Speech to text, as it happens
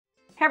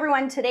Hey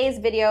everyone, today's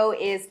video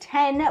is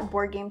 10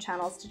 board game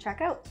channels to check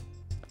out.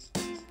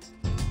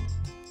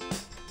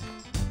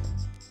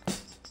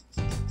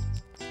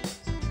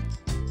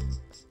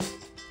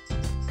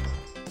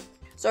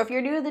 So if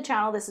you're new to the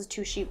channel, this is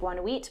Two Sheep,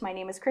 One Wheat. My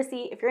name is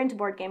Krissy. If you're into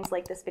board games,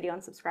 like this video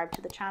and subscribe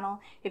to the channel.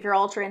 If you're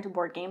ultra into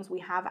board games, we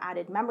have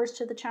added members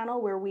to the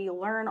channel where we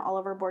learn all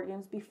of our board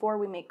games before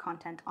we make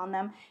content on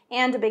them.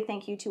 And a big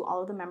thank you to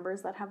all of the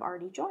members that have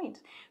already joined.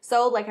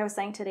 So like I was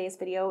saying, today's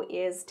video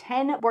is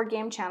 10 board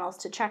game channels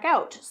to check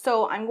out.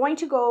 So I'm going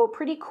to go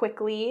pretty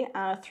quickly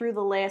through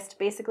the list,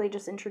 basically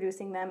just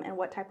introducing them and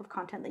what type of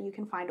content that you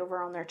can find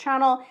over on their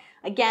channel.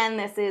 Again,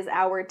 this is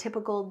our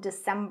typical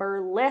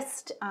December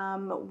list.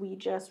 We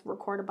just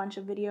record a bunch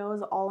of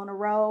videos all in a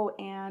row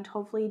and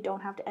hopefully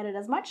don't have to edit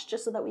as much,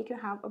 just so that we can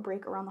have a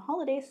break around the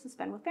holidays to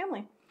spend with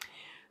family.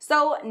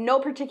 So no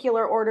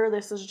particular order,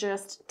 this is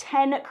just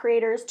 10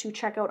 creators to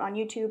check out on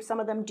YouTube. Some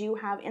of them do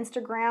have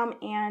Instagram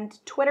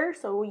and Twitter,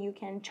 so you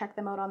can check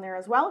them out on there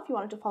as well if you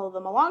wanted to follow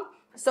them along.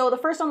 So the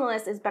first on the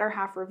list is Better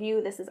Half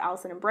Review. This is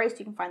Allison and Bryce.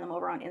 You can find them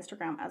over on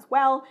Instagram as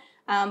well.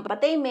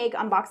 But they make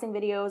unboxing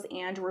videos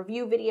and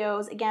review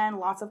videos. Again,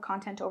 lots of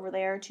content over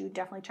there to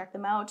definitely check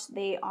them out.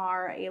 They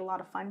are a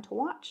lot of fun to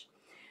watch.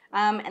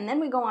 And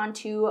then we go on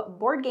to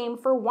Board Game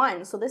for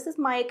One. So this is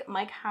Mike.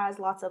 Mike has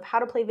lots of how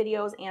to play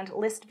videos and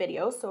list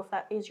videos. So if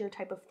that is your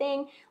type of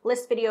thing,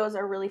 list videos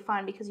are really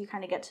fun because you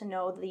kind of get to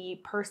know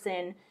the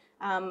person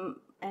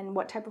and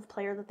what type of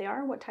player that they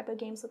are, what type of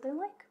games that they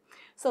like.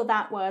 So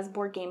that was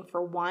Board Game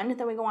for One.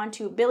 Then we go on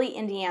to Billy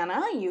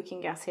Indiana. You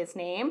can guess his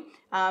name.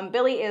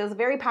 Billy is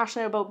very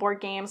passionate about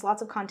board games,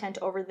 lots of content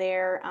over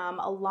there,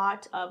 a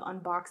lot of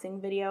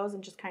unboxing videos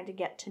and just kind of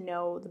get to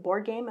know the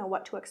board game and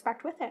what to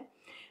expect with it.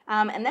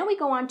 And then we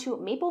go on to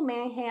Maple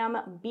Mayhem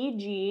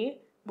BG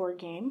board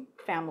game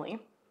family.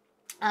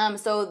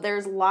 So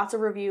there's lots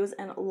of reviews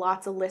and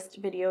lots of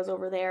list videos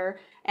over there.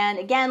 And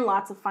again,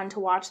 lots of fun to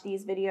watch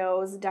these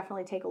videos.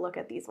 Definitely take a look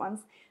at these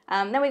ones.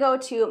 Then we go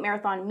to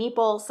Marathon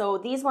Meeple. So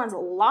these ones,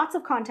 lots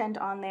of content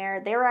on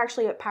there. They were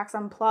actually at PAX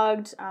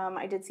Unplugged.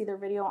 I did see their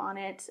video on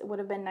it. It would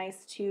have been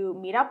nice to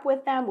meet up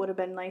with them. Would have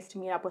been nice to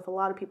meet up with a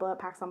lot of people at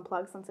PAX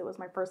Unplugged since it was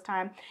my first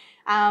time.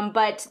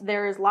 But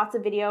there's lots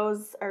of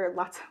videos, or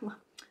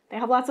they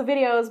have lots of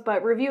videos,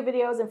 but review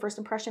videos and first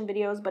impression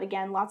videos, but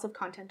again, lots of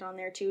content on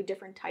there too,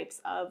 different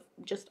types of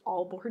just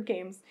all board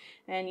games,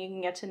 and you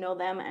can get to know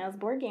them as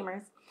board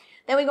gamers.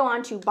 Then we go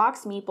on to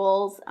Box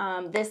Meeples.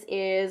 This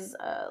is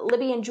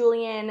Libby and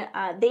Julian.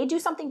 They do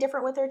something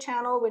different with their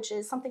channel, which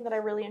is something that I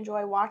really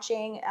enjoy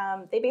watching.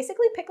 They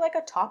basically pick like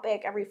a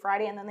topic every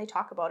Friday and then they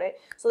talk about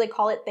it. So they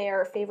call it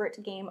their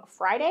Favorite Game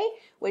Friday,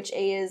 which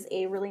is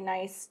a really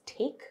nice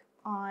take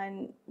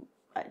on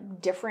a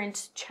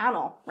different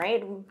channel,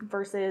 right?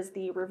 Versus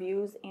the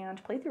reviews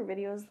and playthrough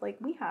videos like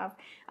we have.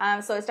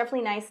 So it's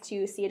definitely nice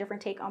to see a different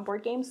take on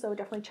board games. So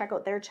definitely check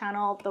out their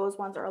channel. Those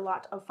ones are a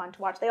lot of fun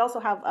to watch. They also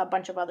have a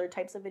bunch of other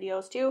types of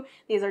videos too.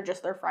 These are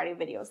just their Friday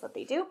videos that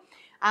they do.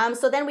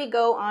 So then we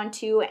go on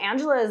to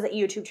Angela's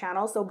YouTube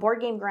channel. So Board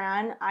Game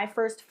Gran. I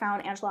first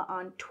found Angela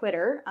on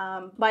Twitter,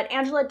 but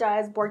Angela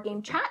does board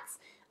game chats.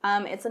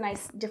 It's a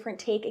nice different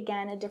take,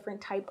 again, a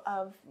different type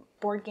of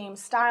board game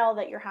style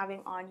that you're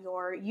having on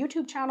your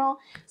YouTube channel.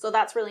 So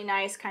that's really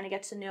nice, kind of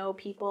get to know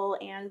people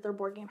and their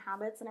board game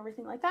habits and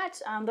everything like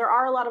that. There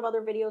are a lot of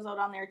other videos out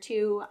on there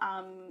too.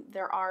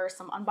 There are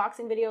some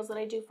unboxing videos that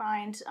I do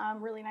find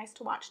really nice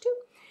to watch too.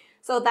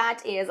 So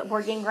that is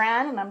Board Game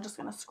Gran, and I'm just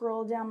gonna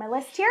scroll down my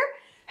list here.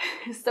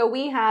 So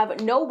we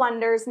have No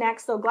Wonders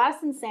next. So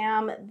Gladys and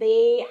Sam,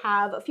 they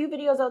have a few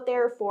videos out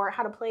there for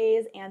how to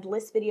plays and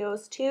list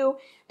videos too.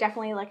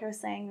 Definitely, like I was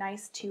saying,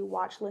 nice to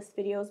watch list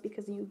videos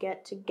because you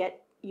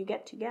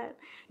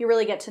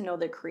really get to know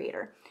the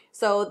creator.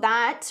 So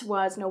that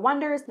was No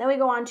Wonders. Then we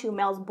go on to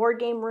Mel's Board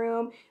Game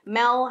Room.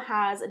 Mel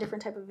has a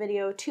different type of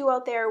video too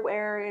out there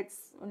where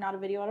it's not a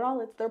video at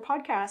all, it's their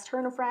podcast. Her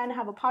and a friend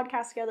have a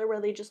podcast together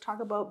where they just talk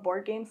about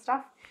board game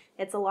stuff.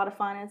 It's a lot of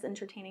fun. It's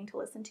entertaining to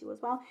listen to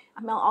as well.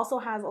 Mel also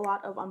has a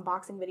lot of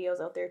unboxing videos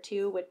out there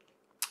too, which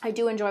I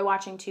do enjoy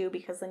watching too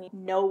because then you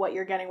know what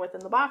you're getting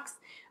within the box.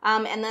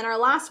 And then our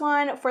last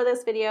one for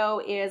this video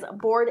is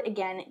Board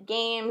Again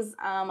Games.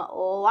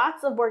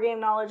 Lots of board game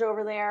knowledge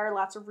over there,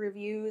 lots of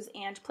reviews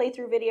and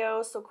playthrough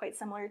videos, so quite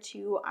similar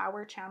to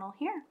our channel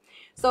here.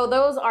 So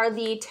those are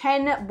the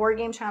 10 board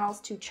game channels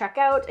to check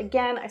out.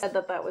 Again, I said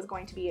that that was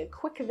going to be a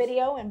quick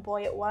video, and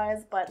boy it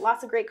was, but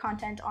lots of great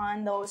content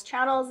on those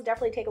channels.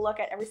 Definitely take a look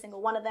at every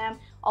single one of them.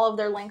 All of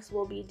their links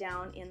will be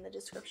down in the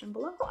description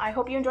below. I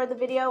hope you enjoyed the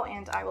video,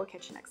 and I will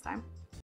catch you next time.